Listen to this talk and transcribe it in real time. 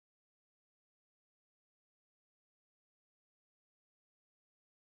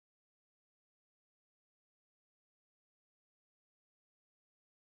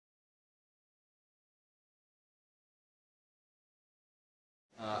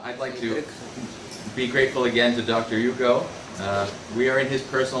I'd like to be grateful again to Dr. Hugo. We are in his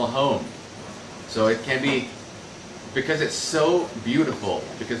personal home, so it can be, because it's so beautiful,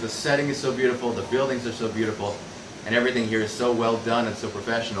 because the setting is so beautiful, the buildings are so beautiful, and everything here is so well done and so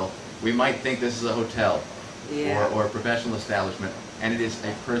professional, we might think this is a hotel or a professional establishment, and it is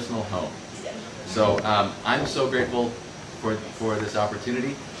a personal home. So I'm so grateful for this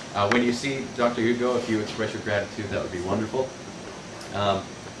opportunity. When you see Dr. Hugo, if you express your gratitude, that would be wonderful.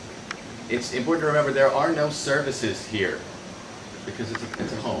 It's important to remember there are no services here because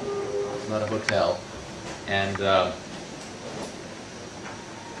it's a home. It's not a hotel. And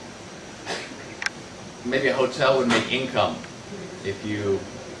maybe a hotel would make income if you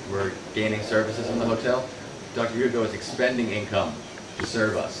were gaining services in the hotel. Dr. Hugo is expending income to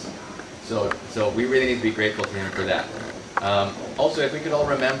serve us. So we really need to be grateful to him for that. Also, if we could all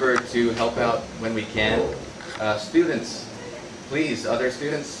remember to help out when we can. Students, please, are there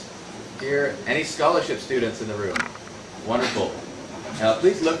students here? Any scholarship students in the room? Wonderful.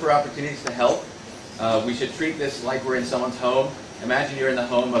 Please look for opportunities to help. We should treat this like we're in someone's home. Imagine you're in the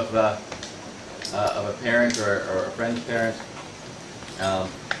home of a parent or a friend's parent.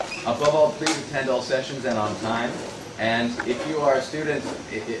 Above all, please attend all sessions and on time. And if you are a student,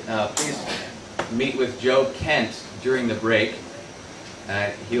 please meet with Joe Kent during the break.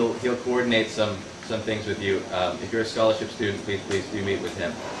 He'll coordinate some things with you. If you're a scholarship student, please do meet with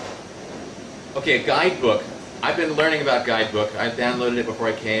him. Okay, a guidebook. I've been learning about Guidebook. I downloaded it before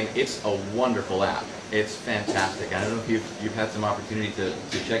I came. It's a wonderful app. It's fantastic. I don't know if you've had some opportunity to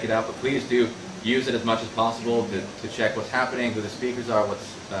check it out, but please do use it as much as possible to check what's happening, who the speakers are,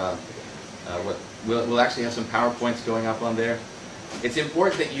 we'll actually have some PowerPoints going up on there. It's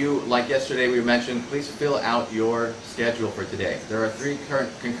important that you, like yesterday we mentioned, please fill out your schedule for today. There are 3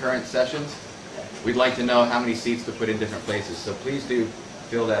 concurrent sessions. We'd like to know how many seats to put in different places, so please do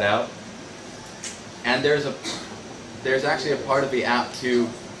fill that out. And there's actually a part of the app to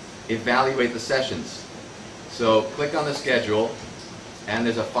evaluate the sessions. So click on the schedule, and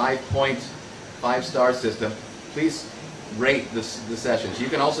there's a 5-star system. Please rate the sessions. You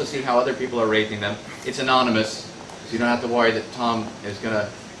can also see how other people are rating them. It's anonymous, so you don't have to worry that Tom is going to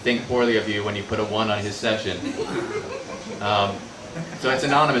think poorly of you when you put a 1 on his session. So it's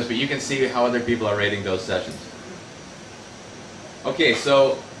anonymous, but you can see how other people are rating those sessions. Okay,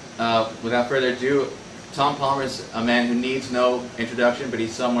 so without further ado, Tom Palmer's a man who needs no introduction, but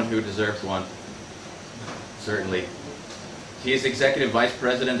he's someone who deserves one, certainly. He is Executive Vice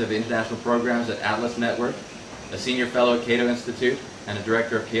President of International Programs at Atlas Network, a Senior Fellow at Cato Institute, and a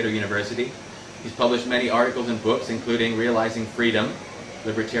Director of Cato University. He's published many articles and books, including Realizing Freedom,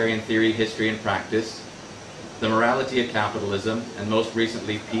 Libertarian Theory, History, and Practice, The Morality of Capitalism, and most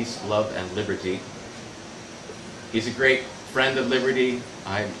recently, Peace, Love, and Liberty. He's a great friend of liberty.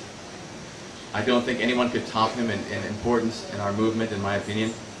 I don't think anyone could top him in importance in our movement, in my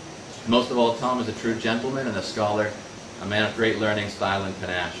opinion. Most of all, Tom is a true gentleman and a scholar, a man of great learning, style, and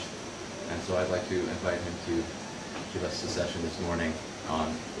panache. And so I'd like to invite him to give us a session this morning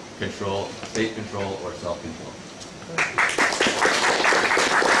on control, state control, or self-control.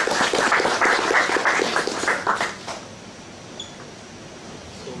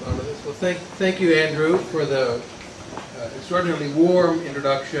 Well, thank you, Andrew, for the extraordinarily warm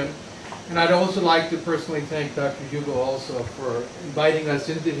introduction. And I'd also like to personally thank Dr. Hugo also for inviting us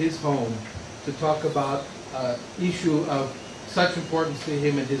into his home to talk about an issue of such importance to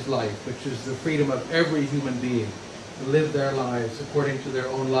him in his life, which is the freedom of every human being to live their lives according to their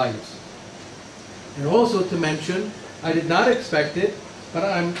own lights. And also to mention, I did not expect it, but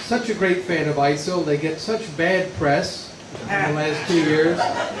I'm such a great fan of ISIL. They get such bad press in the last 2 years,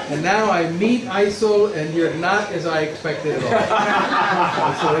 and now I meet ISIL, and you're not as I expected at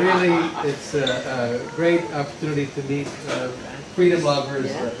all. So really, it's a great opportunity to meet freedom lovers,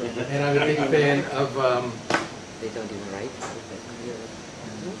 and I'm a big fan of they don't even write.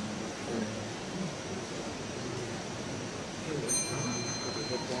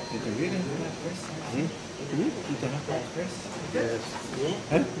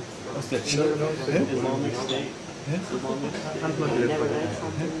 Was that show? Islamic State.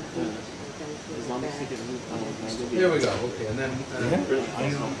 There we go. Okay, and then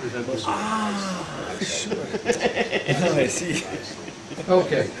I see.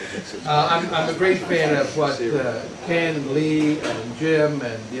 okay. I'm a great fan of what Ken, Lee, and Jim,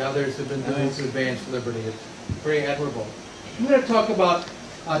 and the others have been doing to advance liberty. It's very admirable. I'm going to talk about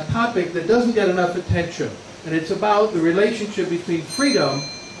a topic that doesn't get enough attention, and it's about the relationship between freedom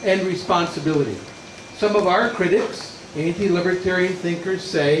and responsibility. Some of our critics, anti-libertarian thinkers,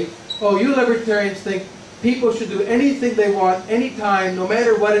 say, oh, you libertarians think people should do anything they want, anytime, no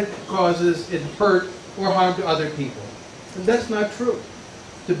matter what it causes in hurt or harm to other people. And that's not true.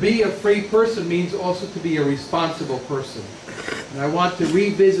 To be a free person means also to be a responsible person. And I want to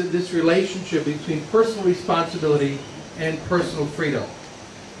revisit this relationship between personal responsibility and personal freedom.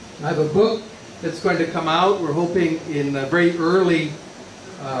 I have a book that's going to come out, we're hoping in very early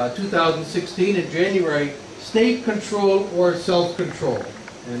 2016 in January, State Control or Self-Control.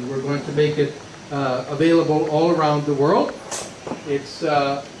 And we're going to make it available all around the world. It's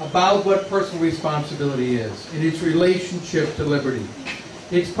about what personal responsibility is and its relationship to liberty.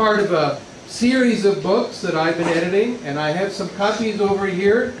 It's part of a series of books that I've been editing, and I have some copies over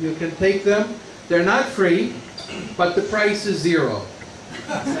here. You can take them. They're not free, but the price is zero.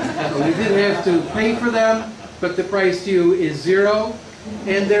 So we did have to pay for them, but the price to you is zero.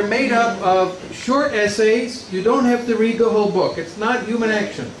 And they're made up of short essays. You don't have to read the whole book. It's not human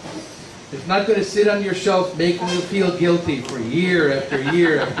action. It's not going to sit on your shelf making you feel guilty for year after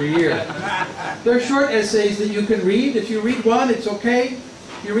year after year. They're short essays that you can read. If you read one, it's okay.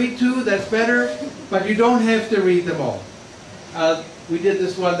 If you read two, that's better. But you don't have to read them all. We did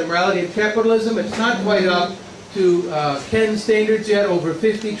this one, The Morality of Capitalism. It's not quite up to Ken's standards yet, over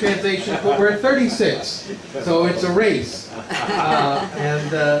 50 translations, but we're at 36. So it's a race.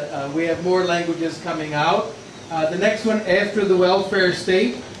 And we have more languages coming out. The next one, After the Welfare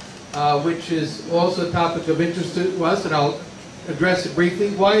State, which is also a topic of interest to us, and I'll address it briefly.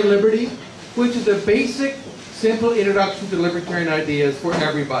 Why Liberty? Which is a basic, simple introduction to libertarian ideas for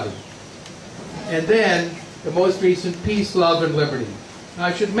everybody. And then, the most recent, Peace, Love, and Liberty. Now,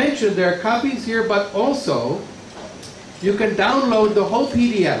 I should mention there are copies here, but also you can download the whole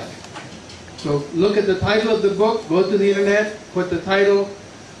PDF. So look at the title of the book, go to the internet, put the title,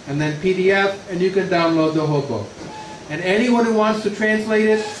 and then PDF, and you can download the whole book. And anyone who wants to translate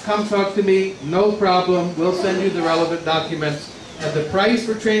it, come talk to me, no problem. We'll send you the relevant documents. And the price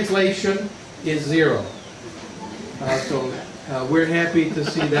for translation is zero. So we're happy to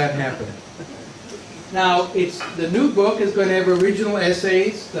see that happen. Now, the new book is going to have original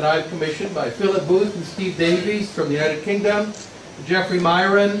essays that I've commissioned by Philip Booth and Steve Davies from the United Kingdom, Jeffrey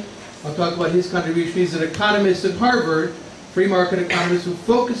Myron. I'll talk about his contribution. He's an economist at Harvard, free market economist, who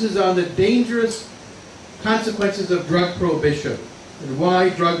focuses on the dangerous consequences of drug prohibition and why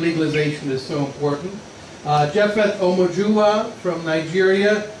drug legalization is so important. Jeffeth Omojuwa from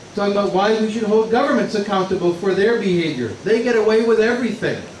Nigeria, talking about why we should hold governments accountable for their behavior. They get away with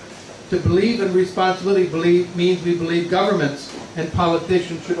everything. To believe in responsibility means we believe governments and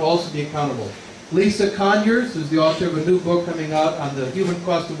politicians should also be accountable. Lisa Conyers, who's the author of a new book coming out on the human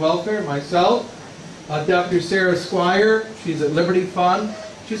cost of welfare, myself. Dr. Sarah Squire, she's at Liberty Fund.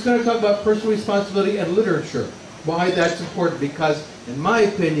 She's going to talk about personal responsibility and literature. Why that's important, because in my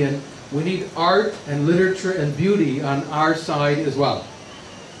opinion, we need art and literature and beauty on our side as well.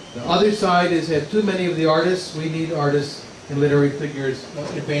 The other side is that too many of the artists, we need artists and literary figures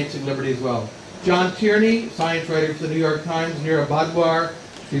advancing liberty as well. John Tierney, science writer for the New York Times. Neera Bhadwar,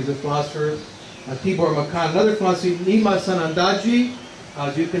 she's a philosopher. Tibor Machan, another philosopher. Nima Sanandaji,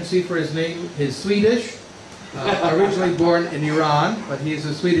 as you can see for his name, is Swedish. Originally born in Iran, but he's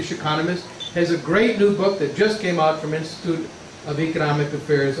a Swedish economist. Has a great new book that just came out from Institute of Economic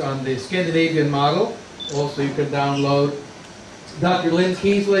Affairs on the Scandinavian model. Also you can download. Dr. Lynn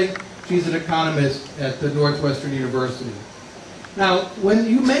Kiesling, she's an economist at the Northwestern University. Now, when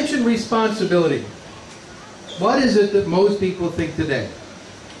you mention responsibility, what is it that most people think today?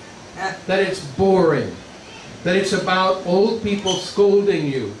 That it's boring. That it's about old people scolding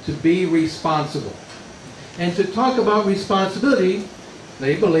you to be responsible. And to talk about responsibility,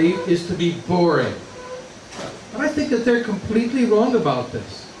 they believe, is to be boring. But I think that they're completely wrong about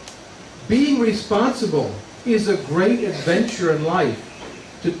this. Being responsible is a great adventure in life,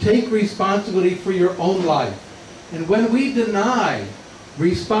 to take responsibility for your own life. And when we deny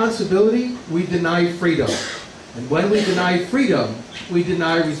responsibility, we deny freedom. And when we deny freedom, we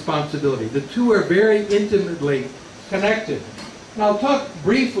deny responsibility. The two are very intimately connected. And I'll talk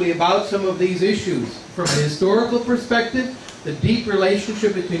briefly about some of these issues from a historical perspective, the deep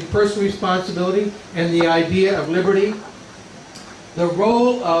relationship between personal responsibility and the idea of liberty, the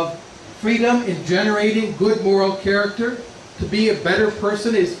role of freedom in generating good moral character. To be a better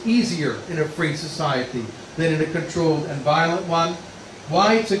person is easier in a free society than in a controlled and violent one.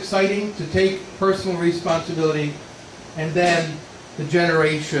 Why it's exciting to take personal responsibility, and then the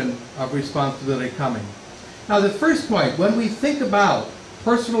generation of responsibility coming. Now the first point, when we think about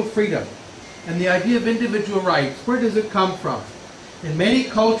personal freedom and the idea of individual rights, where does it come from? In many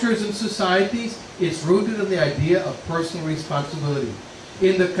cultures and societies, it's rooted in the idea of personal responsibility.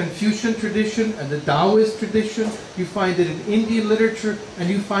 in the Confucian tradition and the Taoist tradition. You find it in Indian literature, and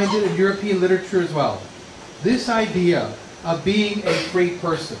you find it in European literature as well. This idea of being a free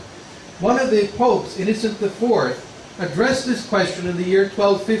person. One of the popes, Innocent IV, addressed this question in the year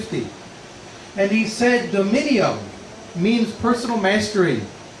 1250. And he said, dominium means personal mastery,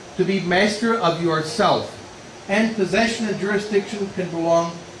 to be master of yourself. And possession and jurisdiction can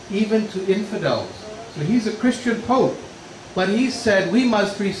belong even to infidels. So he's a Christian pope. But he said we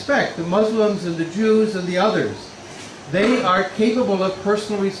must respect the Muslims and the Jews and the others. They are capable of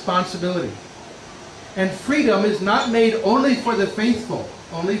personal responsibility. And freedom is not made only for the faithful,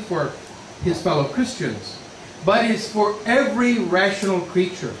 only for his fellow Christians, but is for every rational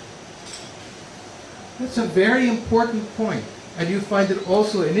creature. That's a very important point. And you find it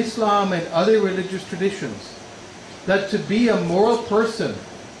also in Islam and other religious traditions, that to be a moral person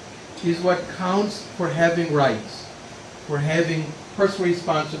is what counts for having rights, for having personal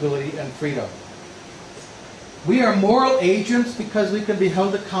responsibility and freedom. We are moral agents because we can be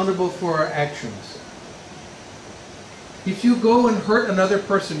held accountable for our actions. If you go and hurt another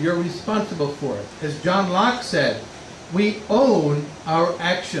person, you're responsible for it. As John Locke said, we own our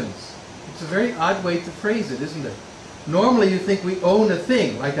actions. It's a very odd way to phrase it, isn't it? Normally you think we own a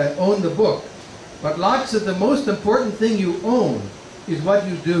thing, like I own the book. But Locke said the most important thing you own is what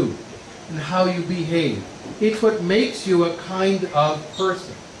you do and how you behave. It's what makes you a kind of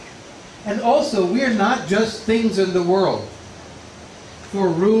person. And also, we are not just things in the world for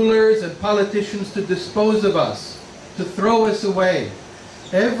rulers and politicians to dispose of us, to throw us away.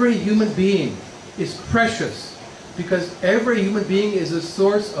 Every human being is precious because every human being is a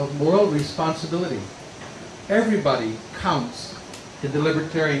source of moral responsibility. Everybody counts in the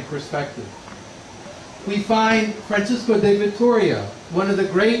libertarian perspective. We find Francisco de Vitoria, one of the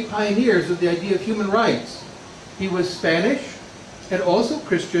great pioneers of the idea of human rights. He was Spanish and also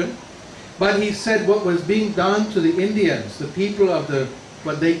Christian, but he said what was being done to the Indians, the people of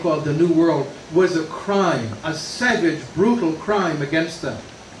what they called the New World, was a crime, a savage, brutal crime against them.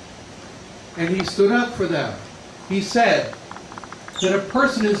 And he stood up for them. He said that a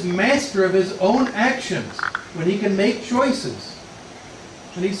person is master of his own actions when he can make choices.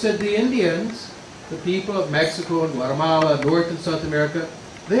 And he said the Indians, the people of Mexico and Guatemala, North and South America,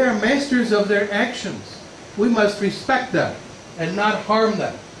 they are masters of their actions. We must respect them and not harm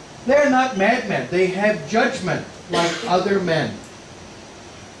them. They're not madmen. They have judgment like other men.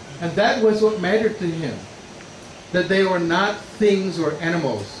 And that was what mattered to him, that they were not things or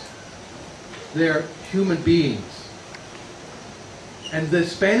animals. They're human beings. And the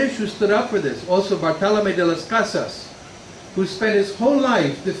Spanish who stood up for this, also Bartolomé de las Casas, who spent his whole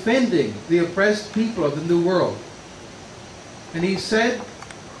life defending the oppressed people of the New World. And he said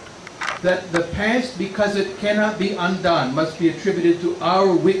that the past, because it cannot be undone, must be attributed to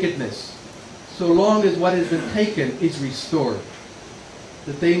our wickedness, so long as what has been taken is restored.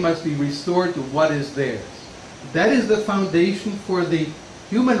 That they must be restored to what is theirs. That is the foundation for the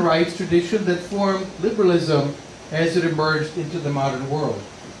human rights tradition that formed liberalism as it emerged into the modern world.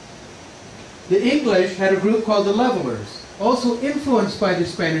 The English had a group called the Levelers, also influenced by the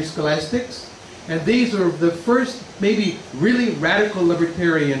Spanish scholastics, and these were the first, maybe really radical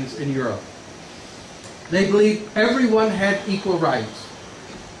libertarians in Europe. They believed everyone had equal rights.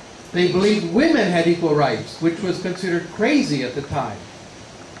 They believed women had equal rights, which was considered crazy at the time.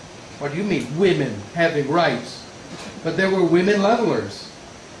 What do you mean, women having rights? But there were women levelers,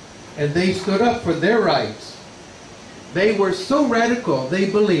 and they stood up for their rights. They were so radical, they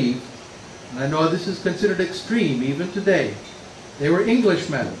believed, and I know this is considered extreme even today, they were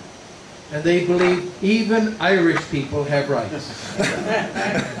Englishmen, and they believed even Irish people have rights,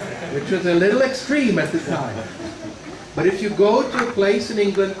 which was a little extreme at the time. But if you go to a place in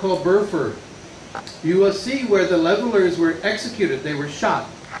England called Burford, you will see where the levelers were executed. They were shot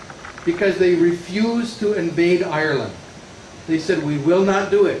because they refused to invade Ireland. They said, we will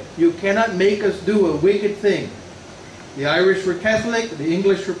not do it. You cannot make us do a wicked thing. The Irish were Catholic, the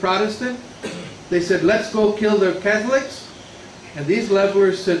English were Protestant. They said, let's go kill the Catholics. And these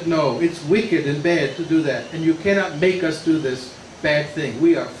levelers said, no, it's wicked and bad to do that. And you cannot make us do this bad thing.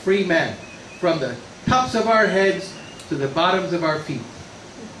 We are free men. From the tops of our heads to the bottoms of our feet.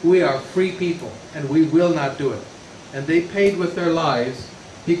 We are free people, and we will not do it. And they paid with their lives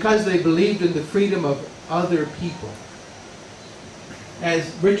because they believed in the freedom of other people.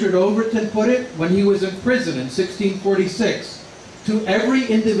 As Richard Overton put it when he was in prison in 1646, to every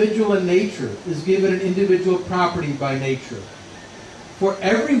individual in nature is given an individual property by nature. For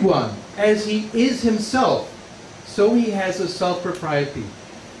everyone, as he is himself, so he has a self-propriety.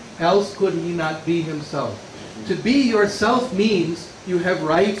 Else could he not be himself. To be yourself means you have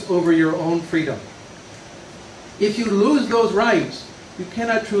rights over your own freedom. If you lose those rights, you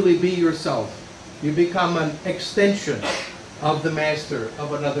cannot truly be yourself. You become an extension of the master,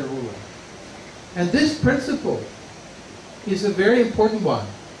 of another ruler. And this principle is a very important one.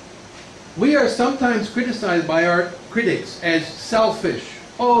 We are sometimes criticized by our critics as selfish.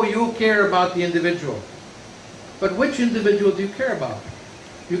 Oh, you care about the individual. But which individual do you care about?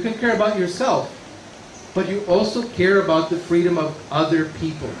 You can care about yourself, but you also care about the freedom of other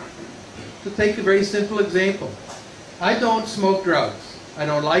people. To take a very simple example, I don't smoke drugs. I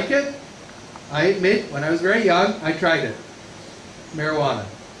don't like it. I admit, when I was very young, I tried it. Marijuana.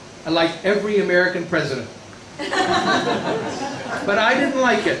 I liked every American president. But I didn't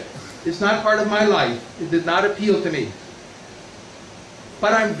like it. It's not part of my life. It did not appeal to me.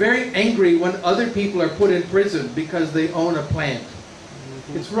 But I'm very angry when other people are put in prison because they own a plant.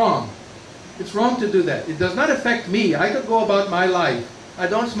 It's wrong. It's wrong to do that. It does not affect me. I could go about my life. I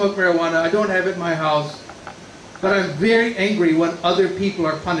don't smoke marijuana. I don't have it in my house. But I'm very angry when other people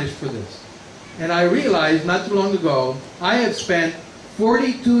are punished for this. And I realized not too long ago, I have spent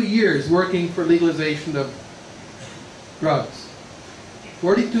 42 years working for legalization of drugs.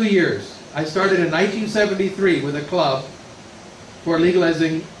 42 years. I started in 1973 with a club for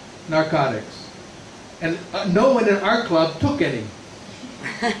legalizing narcotics. And no one in our club took any.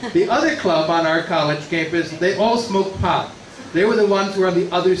 The other club on our college campus, they all smoked pot. They were the ones who were on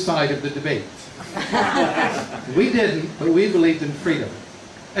the other side of the debate. We didn't, but we believed in freedom.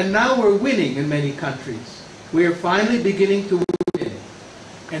 And now we're winning in many countries. We are finally beginning to win.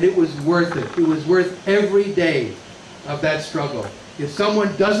 And it was worth it. It was worth every day of that struggle. If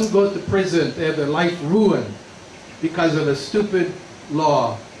someone doesn't go to prison, they have their life ruined because of a stupid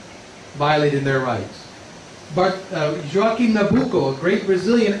law violating their rights. But Joaquim Nabuco, a great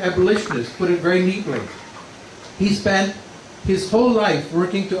Brazilian abolitionist, put it very neatly. He spent his whole life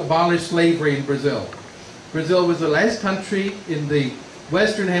working to abolish slavery in Brazil. Brazil was the last country in the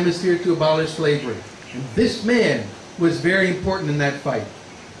Western Hemisphere to abolish slavery. And this man was very important in that fight.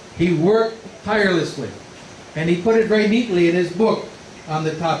 He worked tirelessly. And he put it very neatly in his book on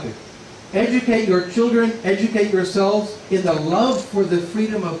the topic. Educate your children, educate yourselves in the love for the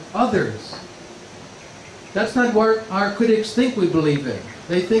freedom of others. That's not what our critics think we believe in.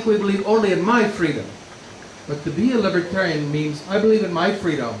 They think we believe only in my freedom. But to be a libertarian means I believe in my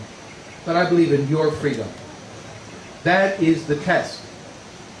freedom, but I believe in your freedom. That is the test.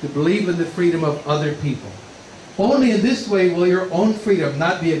 To believe in the freedom of other people. Only in this way will your own freedom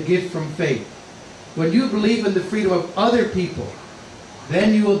not be a gift from fate. When you believe in the freedom of other people,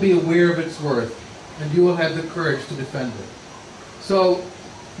 then you will be aware of its worth, and you will have the courage to defend it. So,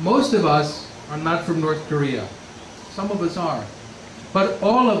 most of us are not from North Korea. Some of us are. But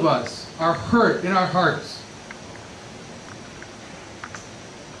all of us are hurt in our hearts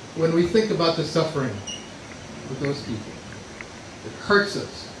when we think about the suffering of those people. It hurts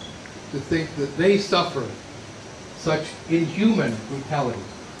us to think that they suffer such inhuman brutality.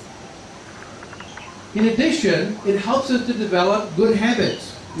 In addition, it helps us to develop good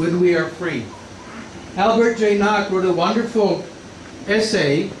habits when we are free. Albert J. Nock wrote a wonderful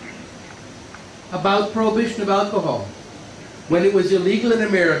essay about prohibition of alcohol when it was illegal in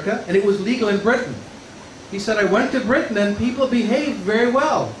America and it was legal in Britain. He said, I went to Britain and people behaved very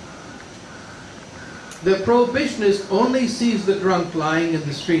well. The prohibitionist only sees the drunk lying in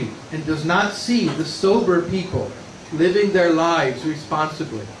the street and does not see the sober people living their lives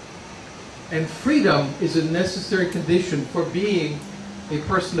responsibly. And freedom is a necessary condition for being a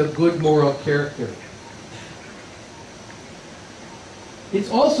person of good moral character.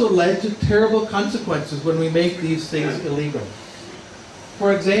 It's also led to terrible consequences when we make these things illegal.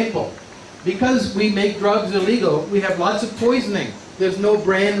 For example, because we make drugs illegal, we have lots of poisoning. There's no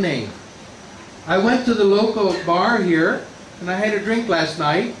brand name. I went to the local bar here, and I had a drink last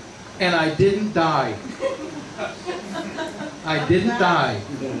night, and I didn't die. I didn't die.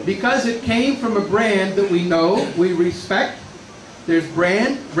 Because it came from a brand that we know, we respect. There's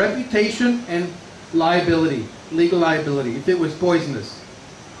brand, reputation, and liability, legal liability, if it was poisonous.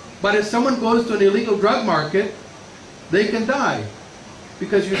 But if someone goes to an illegal drug market, they can die.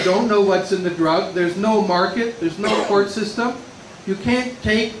 Because you don't know what's in the drug. There's no market. There's no court system. You can't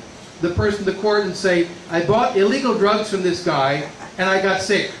take the person to court and say, I bought illegal drugs from this guy, and I got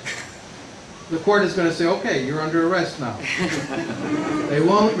sick. The court is going to say, okay, you're under arrest now. They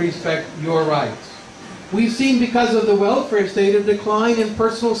won't respect your rights. We've seen, because of the welfare state, a decline in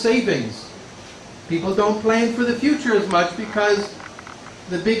personal savings. People don't plan for the future as much because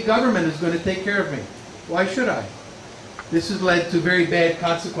the big government is going to take care of me. Why should I? This has led to very bad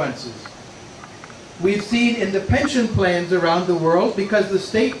consequences. We've seen in the pension plans around the world, because the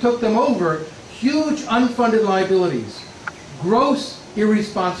state took them over, huge unfunded liabilities, gross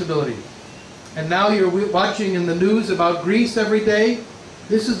irresponsibility. And now you're watching in the news about Greece every day.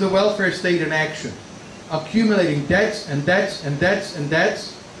 This is the welfare state in action, accumulating debts and debts and debts and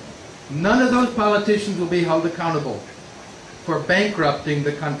debts. None of those politicians will be held accountable for bankrupting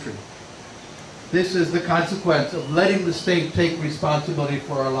the country. This is the consequence of letting the state take responsibility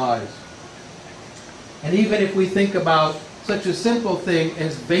for our lives. And even if we think about such a simple thing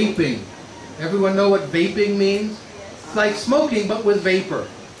as vaping, everyone know what vaping means? It's like smoking but with vapor.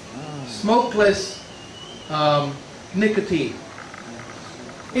 Smokeless nicotine.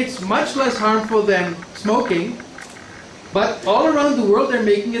 It's much less harmful than smoking, but all around the world they're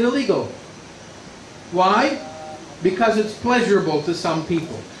making it illegal. Why? Because it's pleasurable to some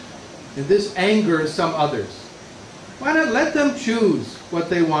people. And this angers some others. Why not let them choose what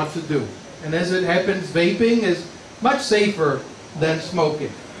they want to do? And as it happens, vaping is much safer than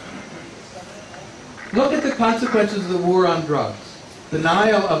smoking. Look at the consequences of the war on drugs.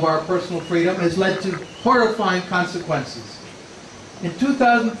 Denial of our personal freedom has led to horrifying consequences. In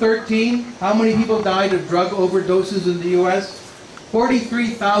 2013, how many people died of drug overdoses in the U.S.?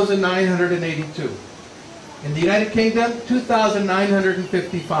 43,982. In the United Kingdom,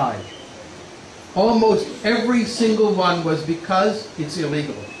 2,955. Almost every single one was because it's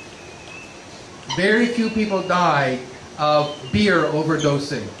illegal. Very few people died of beer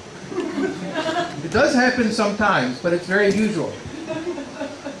overdosing. It does happen sometimes, but it's very unusual.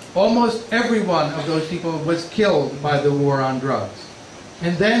 Almost every one of those people was killed by the war on drugs.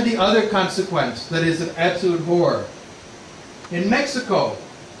 And then the other consequence that is an absolute horror. In Mexico,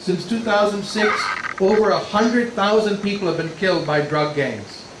 since 2006, over 100,000 people have been killed by drug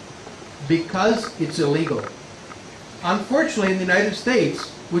gangs because it's illegal. Unfortunately, in the United States,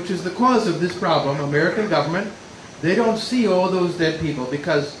 which is the cause of this problem, American government, they don't see all those dead people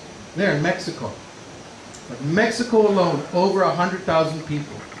because they're in Mexico. But Mexico alone, over 100,000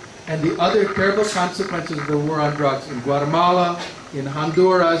 people. And the other terrible consequences of the war on drugs in Guatemala, in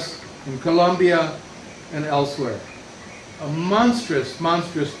Honduras, in Colombia, and elsewhere. A monstrous,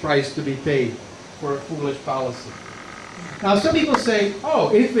 monstrous price to be paid for a foolish policy. Now some people say,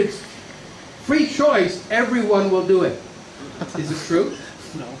 oh, if it's free choice, everyone will do it. Is it true?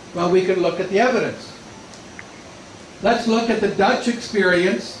 No. Well, we can look at the evidence. Let's look at the Dutch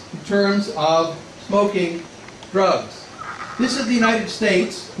experience in terms of smoking drugs. This is the United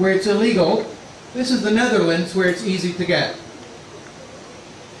States, where it's illegal. This is the Netherlands, where it's easy to get.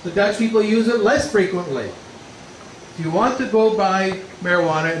 The Dutch people use it less frequently. If you want to go buy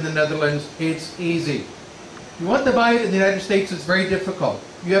marijuana in the Netherlands, it's easy. If you want to buy it in the United States, it's very difficult.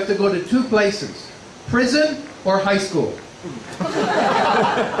 You have to go to two places, prison or high school.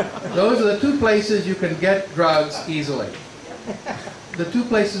 Those are the two places you can get drugs easily. The two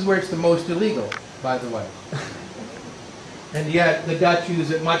places where it's the most illegal, by the way. And yet, the Dutch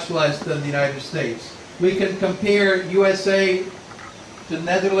use it much less than the United States. We can compare USA to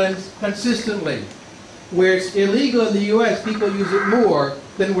Netherlands consistently. Where it's illegal in the US, people use it more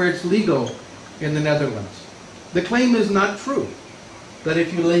than where it's legal in the Netherlands. The claim is not true, that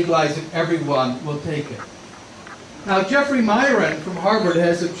if you legalize it, everyone will take it. Now, Jeffrey Myron from Harvard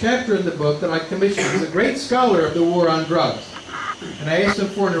has a chapter in the book that I commissioned. He's a great scholar of the war on drugs. And I asked him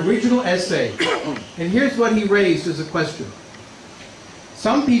for an original essay. And here's what he raised as a question.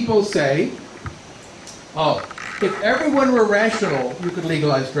 Some people say, oh, if everyone were rational, you could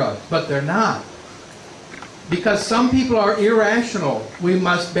legalize drugs. But they're not. Because some people are irrational, we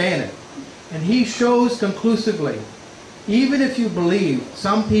must ban it. And he shows conclusively, even if you believe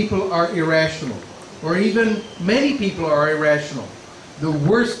some people are irrational, or even many people are irrational, the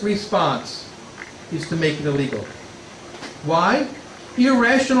worst response is to make it illegal. Why?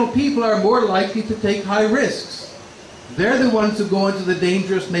 Irrational people are more likely to take high risks. They're the ones who go into the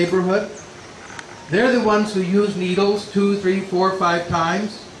dangerous neighborhood. They're the ones who use needles 2, 3, 4, 5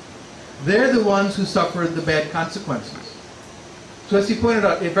 times. They're the ones who suffer the bad consequences. So as he pointed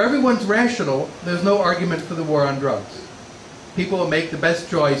out, if everyone's rational, there's no argument for the war on drugs. People will make the best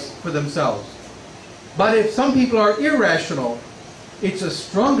choice for themselves. But if some people are irrational, it's a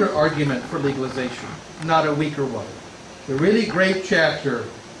stronger argument for legalization, not a weaker one. It's a really great chapter,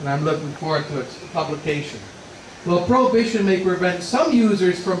 and I'm looking forward to its publication. While prohibition may prevent some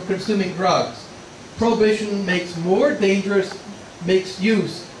users from consuming drugs, prohibition makes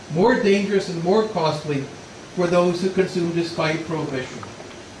use more dangerous and more costly for those who consume despite prohibition.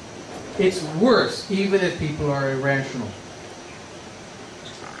 It's worse even if people are irrational.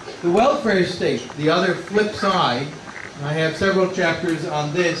 The welfare state, the other flip side, and I have several chapters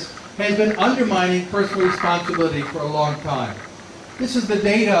on this, has been undermining personal responsibility for a long time. This is the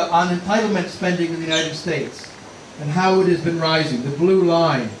data on entitlement spending in the United States and how it has been rising. The blue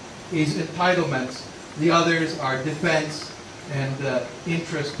line is entitlements. The others are defense and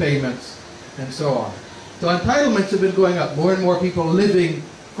interest payments and so on. So entitlements have been going up. More and more people living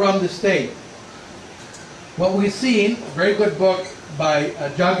from the state. What we've seen, a very good book by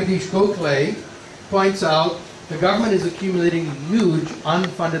Jagadish Gokhale, points out the government is accumulating huge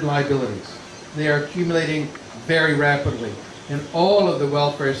unfunded liabilities. They are accumulating very rapidly in all of the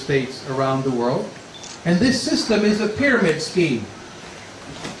welfare states around the world. And this system is a pyramid scheme.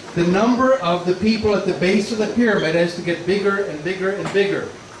 The number of the people at the base of the pyramid has to get bigger and bigger and bigger.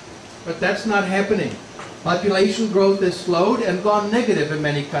 But that's not happening. Population growth has slowed and gone negative in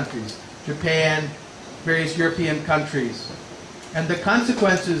many countries. Japan, various European countries. And the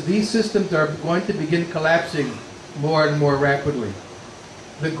consequences, these systems are going to begin collapsing more and more rapidly.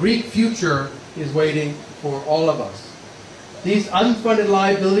 The Greek future is waiting for all of us. These unfunded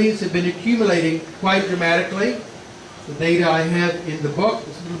liabilities have been accumulating quite dramatically. The data I have in the book,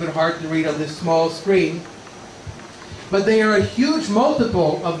 it's a little bit hard to read on this small screen, but they are a huge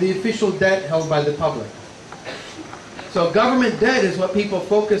multiple of the official debt held by the public. So government debt is what people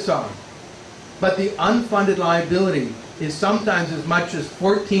focus on, but the unfunded liability is sometimes as much as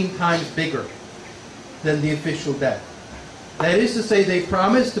 14 times bigger than the official debt. That is to say, they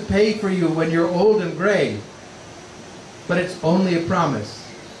promise to pay for you when you're old and gray, but it's only a promise.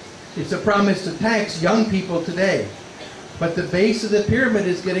 It's a promise to tax young people today. But the base of the pyramid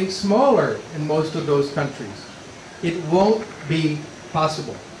is getting smaller in most of those countries. It won't be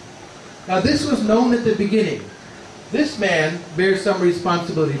possible. Now this was known at the beginning. This man bears some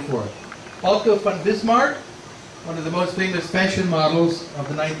responsibility for it. Otto von Bismarck, one of the most famous fashion models of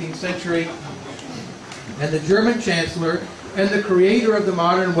the 19th century, and the German Chancellor, and the creator of the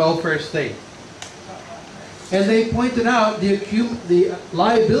modern welfare state. And they pointed out the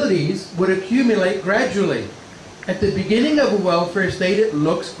liabilities would accumulate gradually. At the beginning of a welfare state, it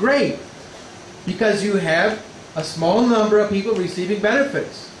looks great because you have a small number of people receiving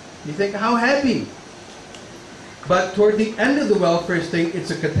benefits. You think, how happy? But toward the end of the welfare state, it's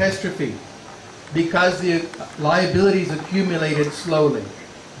a catastrophe because the liabilities accumulated slowly.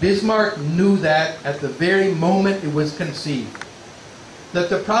 Bismarck knew that at the very moment it was conceived, that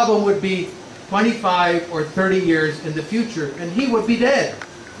the problem would be 25 or 30 years in the future, and he would be dead.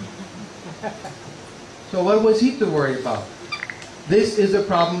 So what was he to worry about? This is a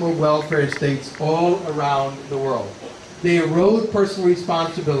problem of welfare states all around the world. They erode personal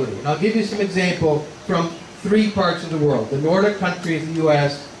responsibility. And I'll give you some examples from 3 parts of the world: the Nordic countries, the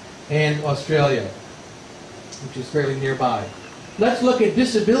US, and Australia, which is fairly nearby. Let's look at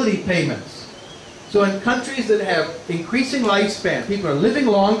disability payments. So in countries that have increasing lifespan, people are living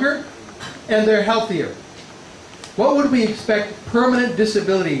longer and they're healthier. What would we expect permanent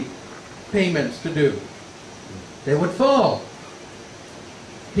disability payments to do? They would fall.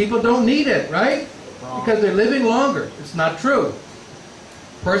 People don't need it, right? Because they're living longer. It's not true.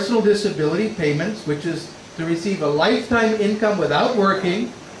 Personal disability payments, which is to receive a lifetime income without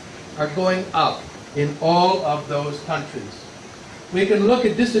working, are going up in all of those countries. We can look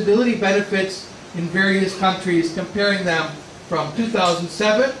at disability benefits in various countries, comparing them from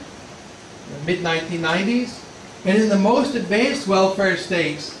 2007, the mid-1990s, and in the most advanced welfare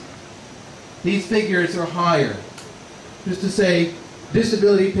states, these figures are higher. Just to say,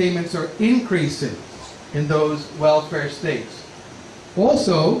 disability payments are increasing in those welfare states.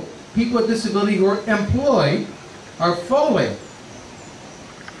 Also, people with disability who are employed are falling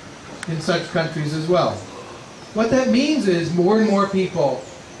in such countries as well. What that means is more and more people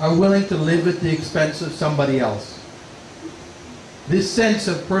are willing to live at the expense of somebody else. This sense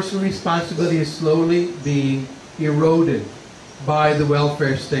of personal responsibility is slowly being eroded by the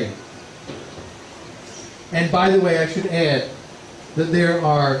welfare state. And by the way, I should add that there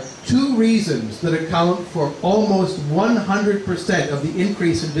are 2 reasons that account for almost 100% of the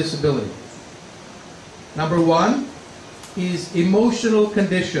increase in disability. Number 1 is emotional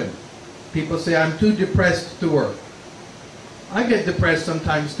condition. People say, I'm too depressed to work. I get depressed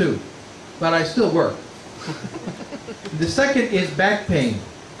sometimes too, but I still work. The second is back pain.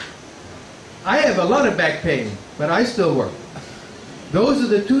 I have a lot of back pain, but I still work. Those are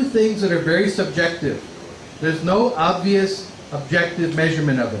the 2 things that are very subjective. There's no obvious objective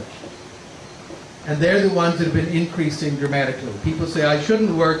measurement of it. And they're the ones that have been increasing dramatically. People say, I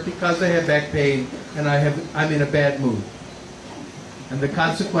shouldn't work because I have back pain and I'm in a bad mood. And the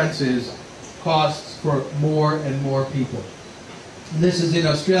consequence is costs for more and more people. And this is in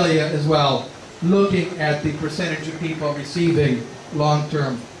Australia as well, looking at the percentage of people receiving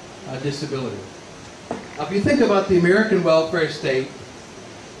long-term disability. Now, if you think about the American welfare state,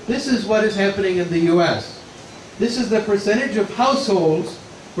 this is what is happening in the U.S. This is the percentage of households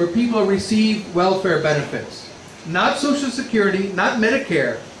where people receive welfare benefits. Not Social Security, not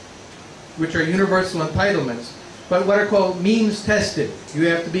Medicare, which are universal entitlements, but what are called means tested. You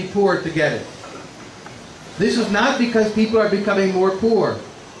have to be poor to get it. This is not because people are becoming more poor.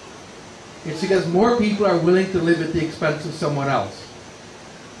 It's because more people are willing to live at the expense of someone else.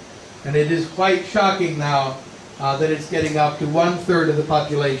 And it is quite shocking now that it's getting up to 1/3 of the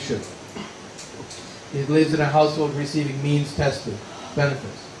population. It lives in a household receiving means-tested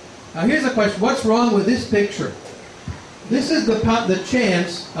benefits. Now here's a question. What's wrong with this picture? This is the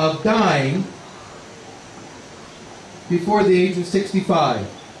chance of dying before the age of 65.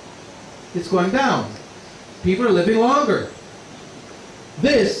 It's going down. People are living longer.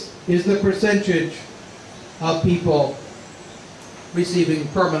 This is the percentage of people receiving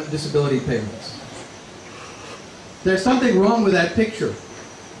permanent disability payments. There's something wrong with that picture.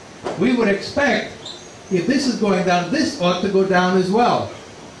 We would expect, if this is going down, this ought to go down as well.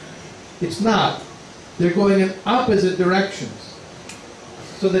 It's not. They're going in opposite directions.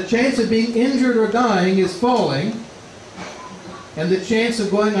 So the chance of being injured or dying is falling, and the chance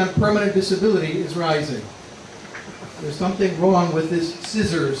of going on permanent disability is rising. There's something wrong with this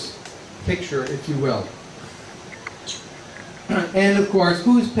scissors picture, if you will. And of course,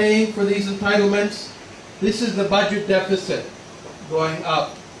 who's paying for these entitlements? This is the budget deficit going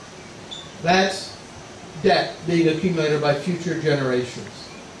up. That's debt being accumulated by future generations.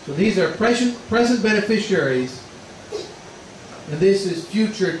 So these are present beneficiaries, and this is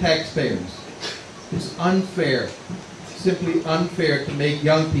future taxpayers. It's unfair, simply unfair to make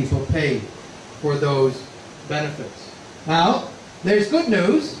young people pay for those benefits. Now, there's good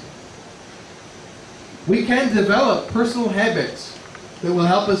news. We can develop personal habits that will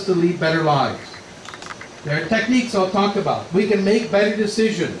help us to lead better lives. There are techniques I'll talk about. We can make better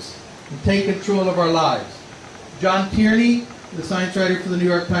decisions and take control of our lives. John Tierney, the science writer for the New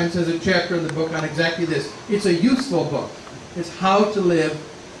York Times, has a chapter in the book on exactly this. It's a useful book. It's how to live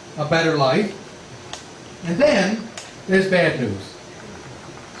a better life. And then there's bad news,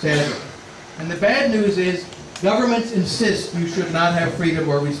 sadly. And the bad news is governments insist you should not have freedom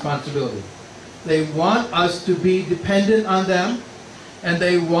or responsibility. They want us to be dependent on them, and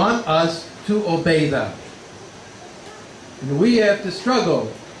they want us to obey them. And we have to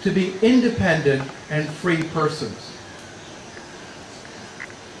struggle to be independent and free persons.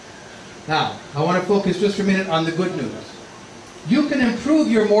 Now, I want to focus just for a minute on the good news. You can improve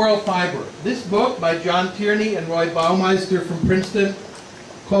your moral fiber. This book by John Tierney and Roy Baumeister from Princeton,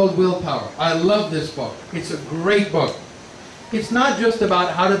 called Willpower. I love this book. It's a great book. It's not just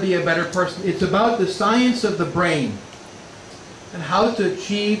about how to be a better person. It's about the science of the brain and how to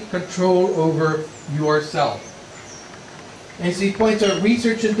achieve control over yourself. And he points out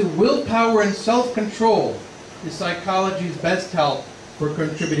research into willpower and self-control is psychology's best help for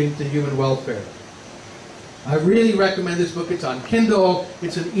contributing to human welfare. I really recommend this book. It's on Kindle.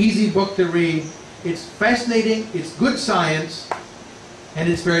 It's an easy book to read. It's fascinating. It's good science. And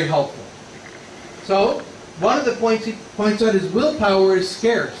it's very helpful. So, one of the points he points out is willpower is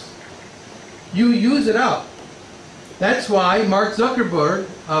scarce. You use it up. That's why Mark Zuckerberg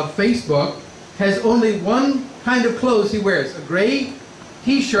of Facebook has only one kind of clothes he wears, a gray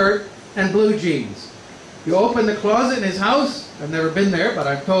t-shirt and blue jeans. You open the closet in his house, I've never been there, but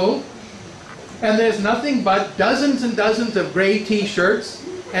I'm told, and there's nothing but dozens and dozens of gray t-shirts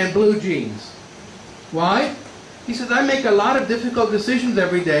and blue jeans. Why? He says, I make a lot of difficult decisions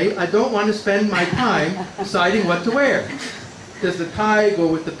every day. I don't want to spend my time deciding what to wear. Does the tie go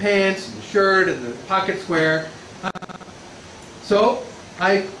with the pants, and the shirt, and the pocket square? So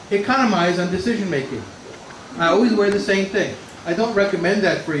I economize on decision making. I always wear the same thing. I don't recommend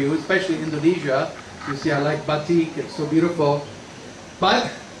that for you, especially in Indonesia. You see, I like batik. It's so beautiful.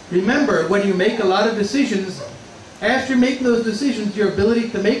 But remember, when you make a lot of decisions, after making those decisions, your ability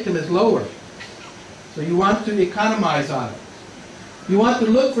to make them is lower. So you want to economize on it. You want to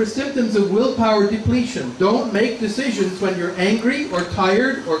look for symptoms of willpower depletion. Don't make decisions when you're angry or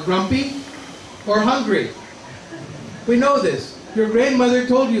tired or grumpy or hungry. We know this. Your grandmother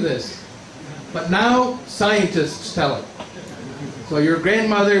told you this. But now scientists tell it. So your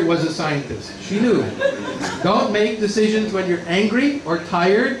grandmother was a scientist. She knew. Don't make decisions when you're angry or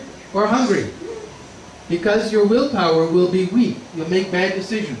tired or hungry, because your willpower will be weak. You'll make bad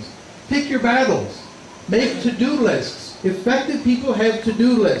decisions. Pick your battles. Make to-do lists. Effective people have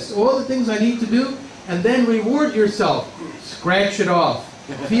to-do lists. All the things I need to do, and then reward yourself. Scratch it off.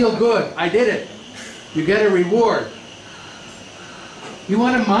 Feel good. I did it. You get a reward. You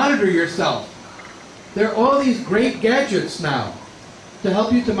want to monitor yourself. There are all these great gadgets now to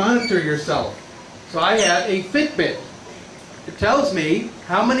help you to monitor yourself. So I have a Fitbit. It tells me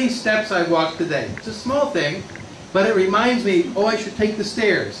how many steps I walked today. It's a small thing, but it reminds me, oh, I should take the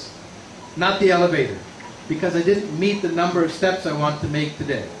stairs, not the elevator, because I didn't meet the number of steps I want to make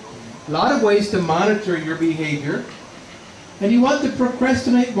today. A lot of ways to monitor your behavior, and you want to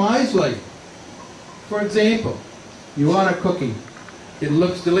procrastinate wisely. For example, you want a cookie. It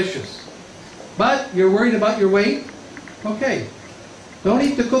looks delicious, but you're worried about your weight? Okay. Don't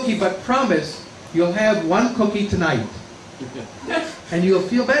eat the cookie, but promise you'll have one cookie tonight. And you'll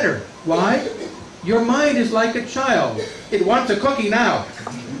feel better. Why? Your mind is like a child. It wants a cookie now.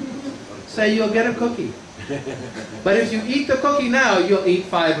 Say you'll get a cookie. But if you eat the cookie now, you'll eat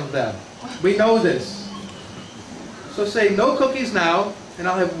 5 of them. We know this. So say no cookies now, and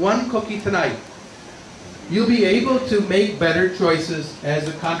I'll have one cookie tonight. You'll be able to make better choices as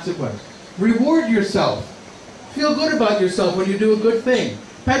a consequence. Reward yourself. Feel good about yourself when you do a good thing.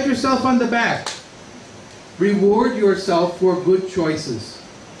 Pat yourself on the back. Reward yourself for good choices.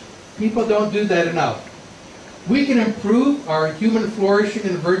 People don't do that enough. We can improve our human flourishing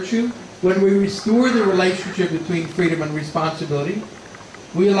and virtue when we restore the relationship between freedom and responsibility.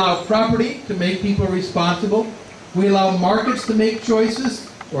 We allow property to make people responsible. We allow markets to make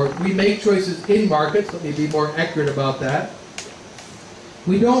choices, or we make choices in markets. Let me be more accurate about that.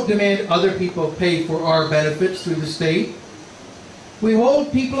 We don't demand other people pay for our benefits through the state. We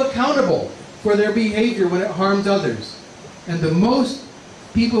hold people accountable for their behavior when it harms others. And the most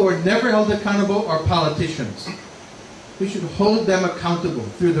people who are never held accountable are politicians. We should hold them accountable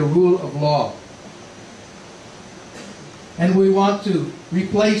through the rule of law. And we want to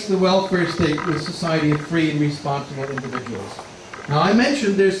replace the welfare state with a society of free and responsible individuals. Now, I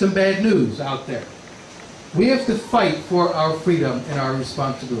mentioned there's some bad news out there. We have to fight for our freedom and our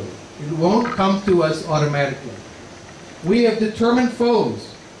responsibility. It won't come to us automatically. We have determined foes.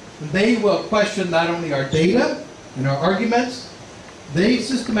 They will question not only our data and our arguments, they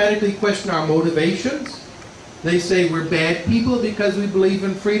systematically question our motivations. They say we're bad people because we believe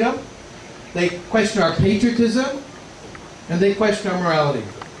in freedom. They question our patriotism, and they question our morality.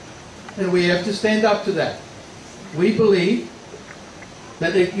 And we have to stand up to that. We believe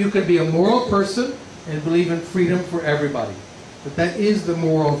that if you can be a moral person and believe in freedom for everybody, that is the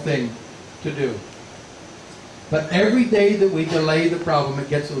moral thing to do. But every day that we delay the problem, it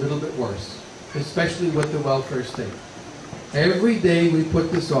gets a little bit worse, especially with the welfare state. Every day we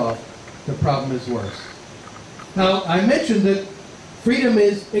put this off, the problem is worse. Now, I mentioned that freedom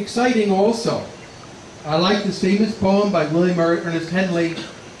is exciting also. I like this famous poem by William Ernest Henley.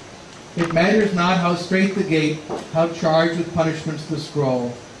 It matters not how straight the gate, how charged with punishments the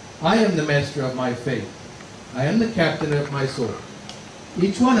scroll. I am the master of my fate. I am the captain of my soul.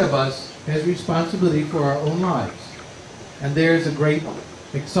 Each one of us has responsibility for our own lives. And there's a great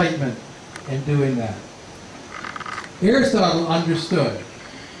excitement in doing that. Aristotle understood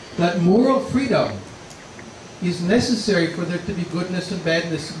that moral freedom is necessary for there to be goodness and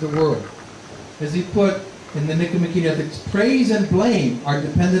badness in the world. As he put in the Nicomachean Ethics, praise and blame are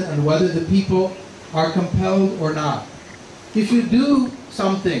dependent on whether the people are compelled or not. If you do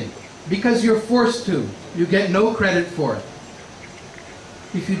something because you're forced to, you get no credit for it.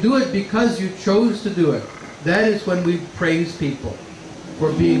 If you do it because you chose to do it, that is when we praise people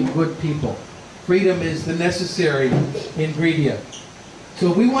for being good people. Freedom is the necessary ingredient.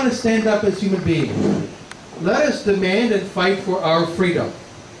 So if we want to stand up as human beings, let us demand and fight for our freedom,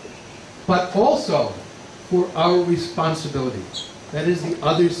 but also for our responsibility. That is the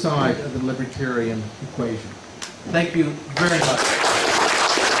other side of the libertarian equation. Thank you very much.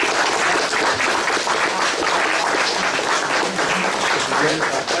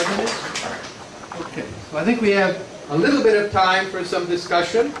 Okay, so I think we have a little bit of time for some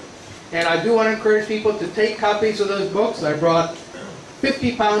discussion, and I do want to encourage people to take copies of those books. I brought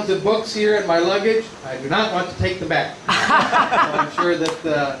 50 pounds of books here in my luggage. I do not want to take them back. I'm sure that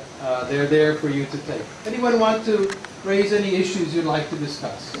they're there for you to take. Anyone want to raise any issues you'd like to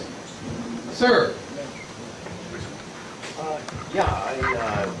discuss? Sir?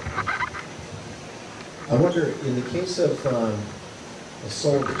 I wonder, in the case of a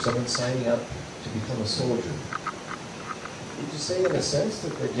soldier, someone signing up to become a soldier, would you say in a sense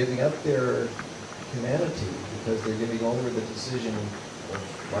that they're giving up their humanity because they're giving over the decision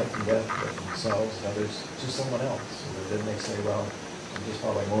of life and death of themselves and others to someone else? So then they say, well, I'm just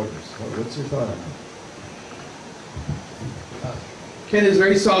following orders. What's your thought on that? Ken is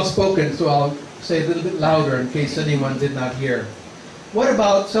very soft-spoken, so I'll say a little bit louder in case anyone did not hear. What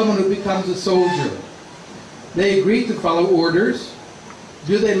about someone who becomes a soldier? They agree to follow orders,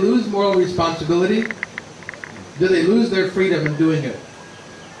 Do they lose moral responsibility? Do they lose their freedom in doing it?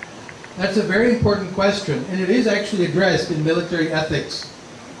 That's a very important question, and it is actually addressed in military ethics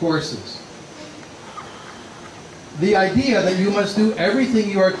courses. The idea that you must do everything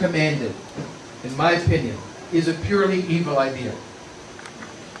you are commanded, in my opinion, is a purely evil idea.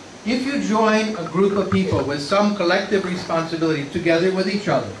 If you join a group of people with some collective responsibility together with each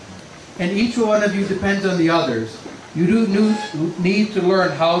other, and each one of you depends on the others, you do need to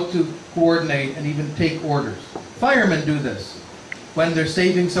learn how to coordinate and even take orders. Firemen do this. When they're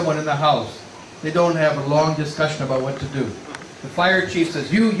saving someone in the house, they don't have a long discussion about what to do. The fire chief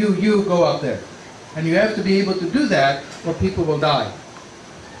says, you, go out there. And you have to be able to do that or people will die.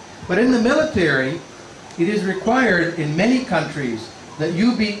 But in the military, it is required in many countries that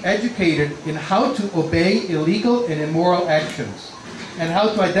you be educated in how to obey illegal and immoral actions and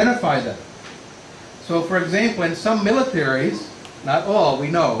how to identify them. So for example, in some militaries, not all, we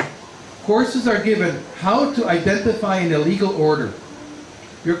know, courses are given how to identify an illegal order.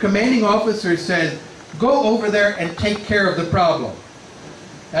 Your commanding officer says, go over there and take care of the problem.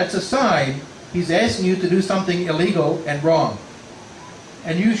 That's a sign he's asking you to do something illegal and wrong.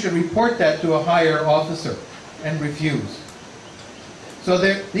 And you should report that to a higher officer and refuse. So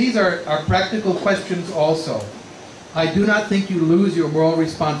these are practical questions also. I do not think you lose your moral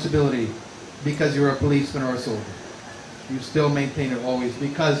responsibility because you're a policeman or a soldier. You still maintain it always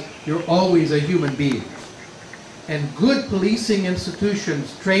because you're always a human being. And good policing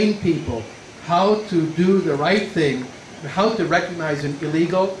institutions train people how to do the right thing, how to recognize an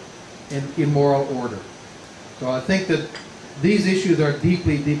illegal and immoral order. So I think that these issues are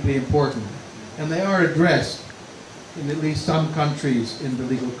deeply, deeply important. And they are addressed in at least some countries in the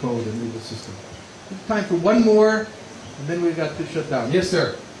legal code and legal system. There's time for one more, and then we've got to shut down. Yes,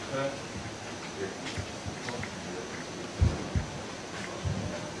 sir.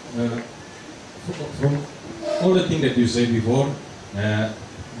 From all the things that you said before,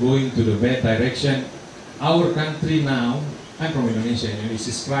 going to the bad direction, our country now, I'm from Indonesia, and we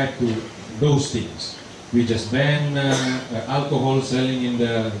subscribe to those things. We just ban alcohol selling in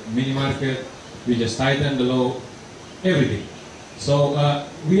the mini market, we just tighten the law, everything. So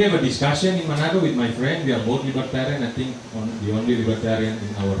we have a discussion in Manado with my friend, we are both libertarian, I think the only libertarian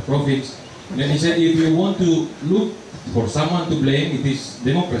in our province. And then he said, if you want to look for someone to blame, it is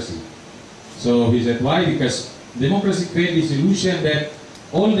democracy. So he said, why? Because democracy creates this illusion that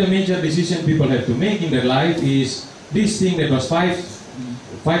all the major decisions people have to make in their life is this thing that was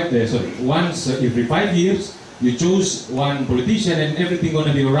once every 5 years, you choose one politician and everything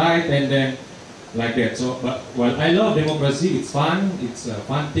gonna be alright, and then like that. So, but well, I love democracy. It's fun. It's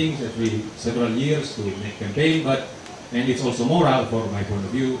fun things every several years to make campaign, and it's also moral for my point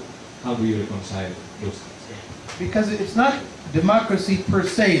of view. How do you reconcile those things? Because it's not democracy per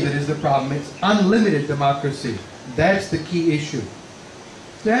se that is the problem. It's unlimited democracy. That's the key issue.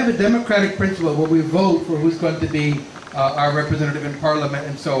 To have a democratic principle where we vote for who's going to be our representative in parliament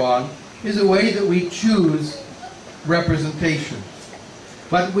and so on is a way that we choose representation.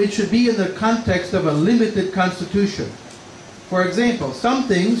 But it should be in the context of a limited constitution. For example, some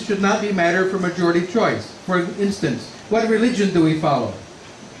things should not be matter for majority choice. For instance, what religion do we follow?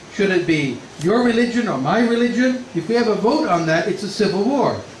 Should it be your religion or my religion? If we have a vote on that, it's a civil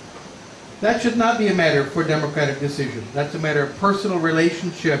war. That should not be a matter for democratic decision. That's a matter of personal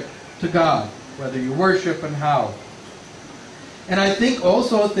relationship to God, whether you worship and how. And I think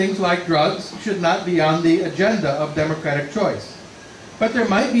also things like drugs should not be on the agenda of democratic choice. But there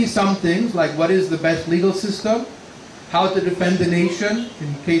might be some things like what is the best legal system, how to defend the nation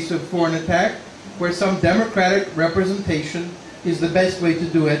in case of foreign attack, where some democratic representation is the best way to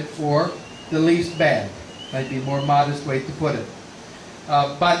do it, or the least bad. Might be a more modest way to put it.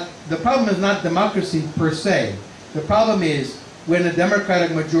 But the problem is not democracy per se. The problem is when a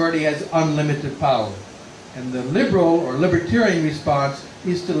democratic majority has unlimited power. And the liberal or libertarian response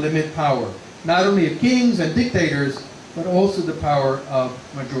is to limit power, not only of kings and dictators, but also the power of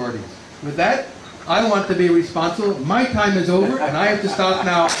majorities. With that, I want to be responsible. My time is over, and I have to stop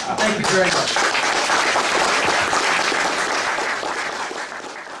now. Thank you very much.